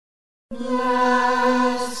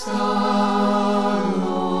Bless the Lord,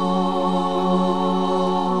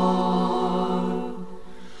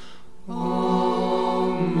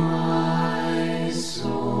 O my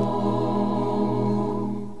soul,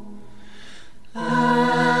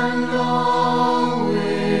 and all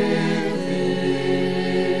within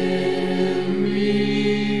me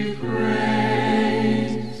praise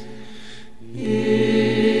His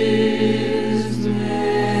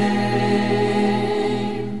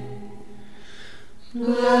name.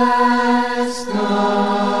 Bless the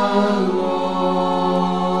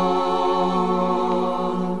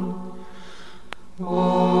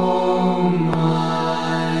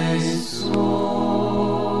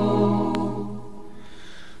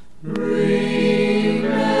O my soul. Remember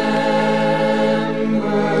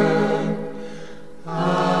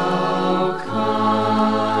how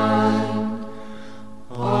kind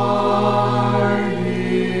are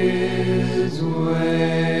His ways.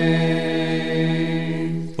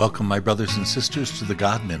 Welcome, my brothers and sisters, to the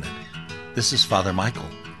God Minute. This is Father Michael,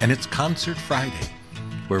 and it's Concert Friday,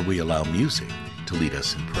 where we allow music to lead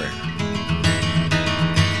us in prayer.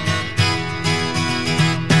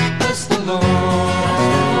 Bless the Lord,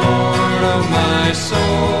 O my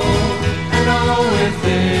soul, and all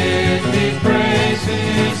within me praise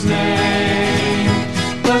His name.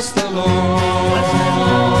 Bless the Lord,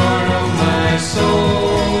 O my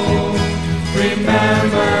soul.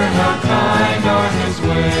 Remember how kind are His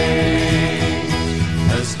ways,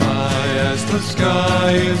 as high as the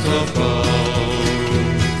sky is above,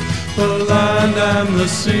 the land and the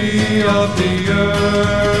sea of the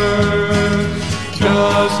earth.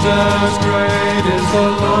 Just as great is the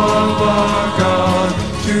love our God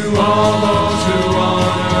to all those who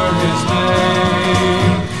honor His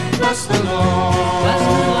name. Bless the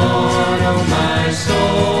Lord, O my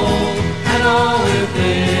soul, and all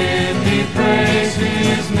within me praise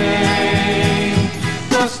His name.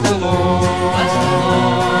 Bless the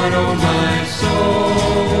Lord, O my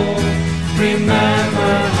soul.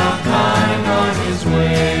 Remember how kind are His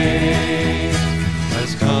ways,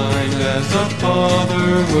 as kind as a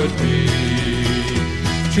father would be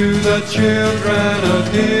to the children of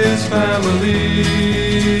His family.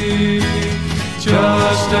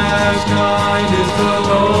 Just as kind is the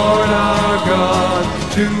Lord our God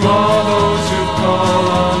to all those who call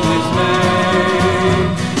on His name.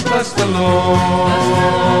 Bless the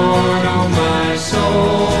Lord, O my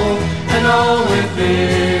soul, and all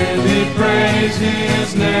within me praise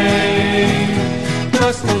His name.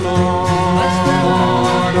 Bless the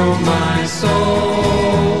Lord, O my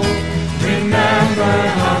soul. Remember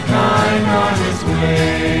how kind are His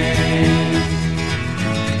ways.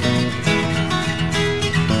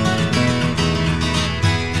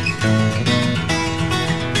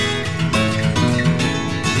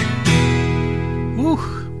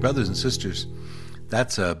 Brothers and sisters,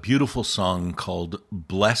 that's a beautiful song called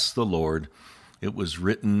Bless the Lord. It was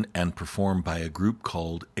written and performed by a group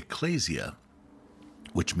called Ekklesia,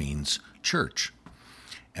 which means church.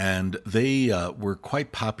 And they were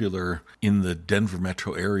quite popular in the Denver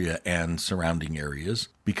metro area and surrounding areas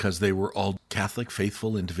because they were all Catholic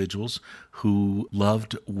faithful individuals who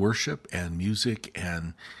loved worship and music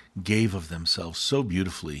and gave of themselves so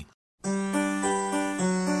beautifully.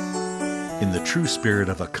 In the true spirit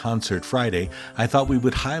of a Concert Friday, I thought we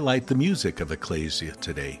would highlight the music of Ekklesia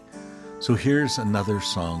today. So here's another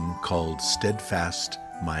song called Steadfast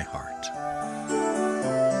My Heart.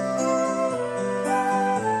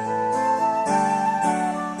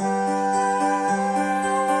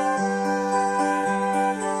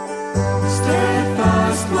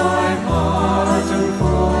 Steadfast my heart and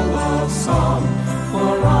full of song,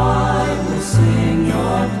 for I will sing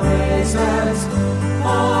your praises.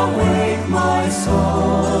 Awake my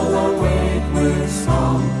soul, awake with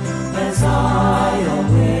song, as I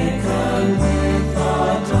awaken with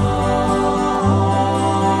the dawn.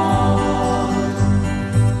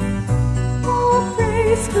 Oh,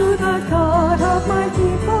 praise to the God of my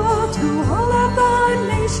people, to all of the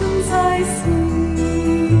nations I sing.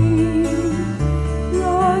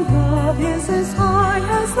 Your love is as high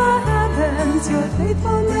as the heavens, your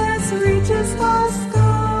faithfulness reaches the sky.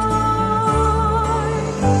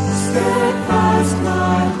 Steadfast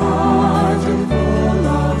my heart and full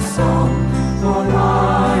of song, for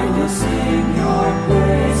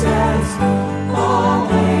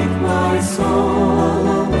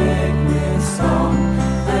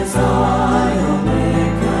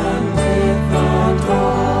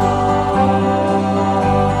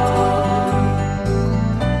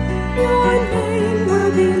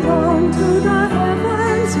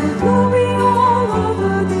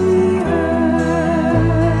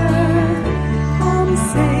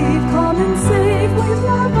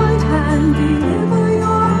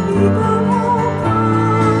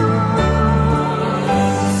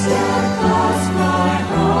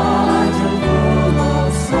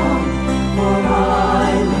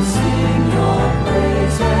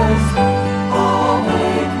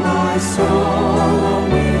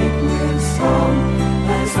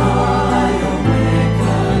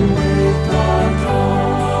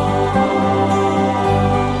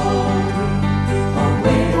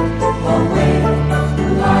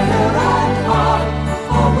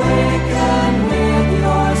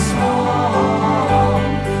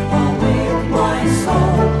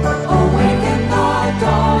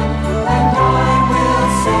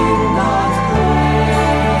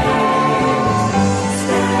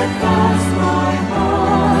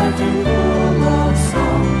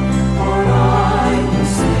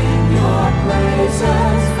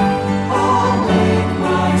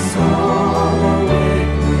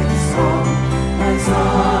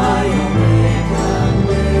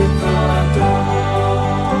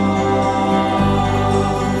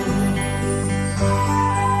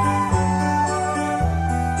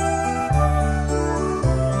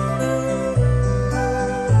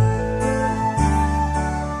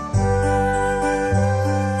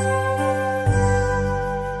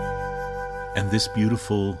this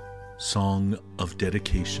beautiful song of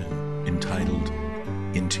dedication entitled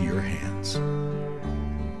Into Your Hands.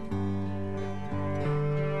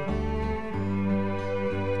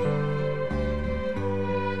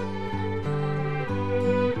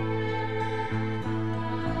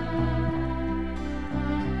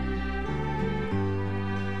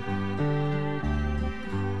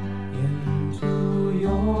 Into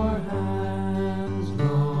your hands,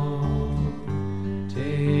 Lord,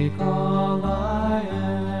 take all I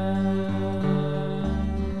am.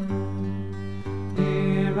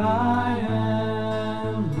 Here I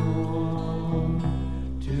am, Lord,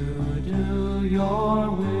 to do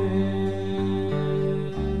your will.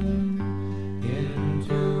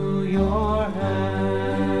 Into your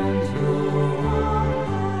hands, Lord,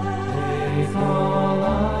 take all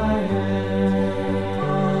I am.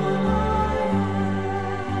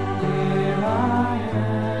 Here I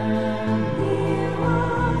am,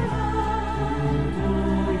 Lord, to do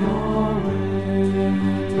your will.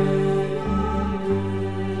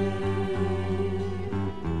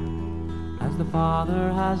 As the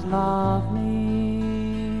Father has loved me,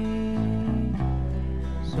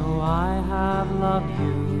 so I have loved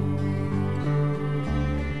you.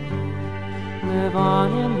 Live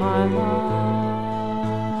on in my love,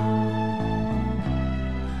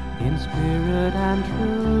 in spirit and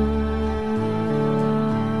truth.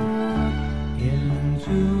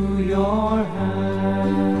 Into your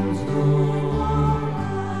hands, Lord,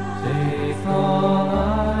 take all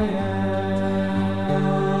I am.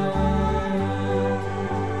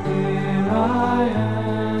 Here I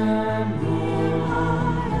am,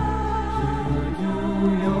 Lord, to do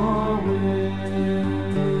your will.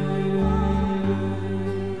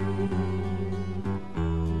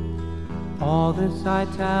 All this I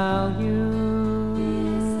tell you,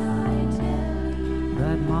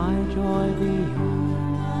 that my joy be yours.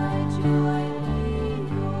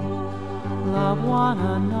 Love one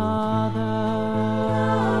another,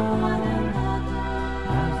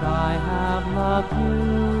 as I have loved you.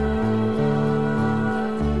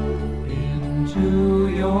 Into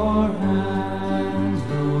your hands,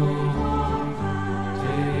 Lord,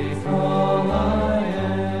 take all I am.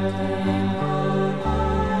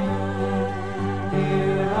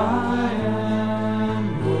 Here I am,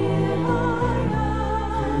 Lord,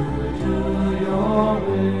 to do your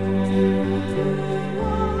will.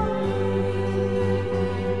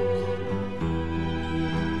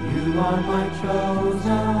 You are my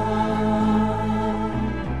chosen.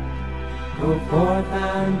 Go forth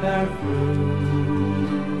and bear fruit.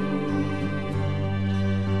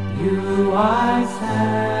 You I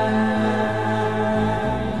send,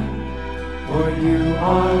 for you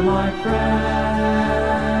are my friend.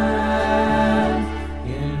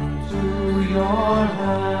 Into your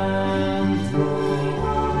hands,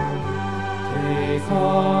 Lord, take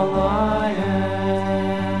all I am.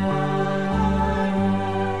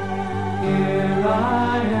 Here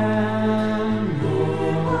I am,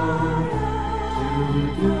 Lord, to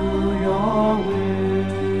do your will.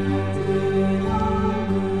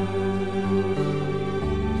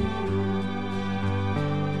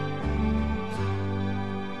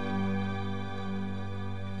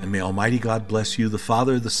 And may Almighty God bless you, the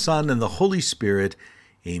Father, the Son, and the Holy Spirit.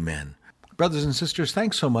 Amen. Brothers and sisters,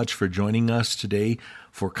 thanks so much for joining us today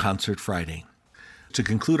for Concert Friday. To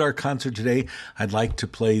conclude our concert today, I'd like to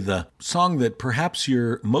play the song that perhaps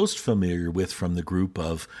you're most familiar with from the group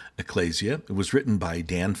of Ekklesia. It was written by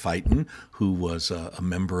Dan Fighton, who was a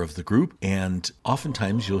member of the group, and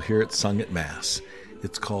oftentimes you'll hear it sung at Mass.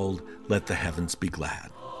 It's called Let the Heavens Be Glad.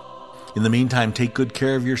 In the meantime, take good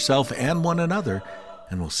care of yourself and one another,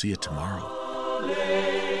 and we'll see you tomorrow.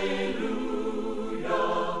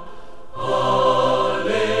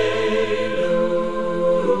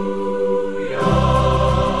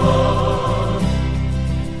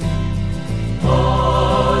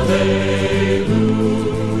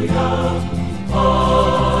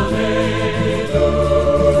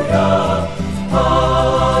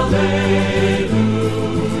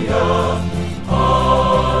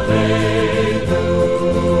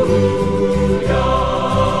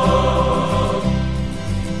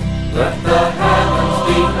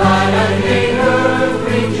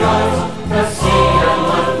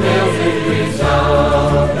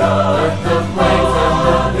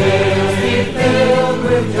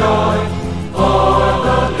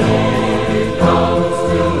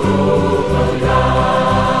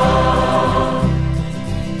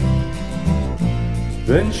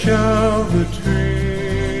 Then shall the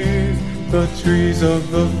trees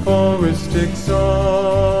of the forest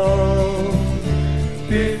exalt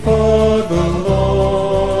before the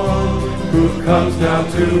Lord, who comes down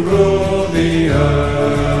to rule the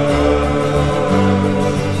earth.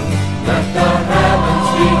 Let the heavens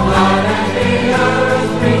be glad and the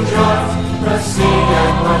earth rejoice, the sea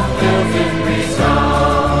and what fills it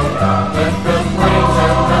resound. Let the plains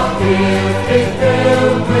and the fields be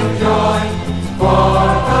filled with joy, for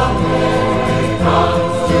the Lord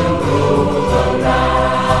comes to rule the land.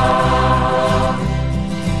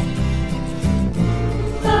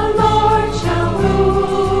 The Lord shall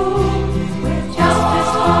rule with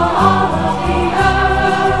justice for all of the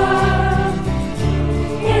earth.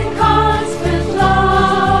 In constant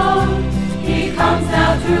love, He comes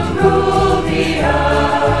now to rule the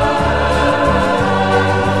earth.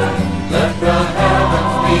 Let the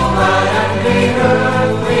heavens be glad and the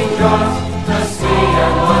earth rejoice, the sea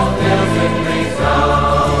and what fills it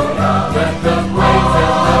resound. Let the plains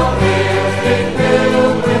and the fields be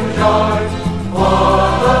filled with joy, for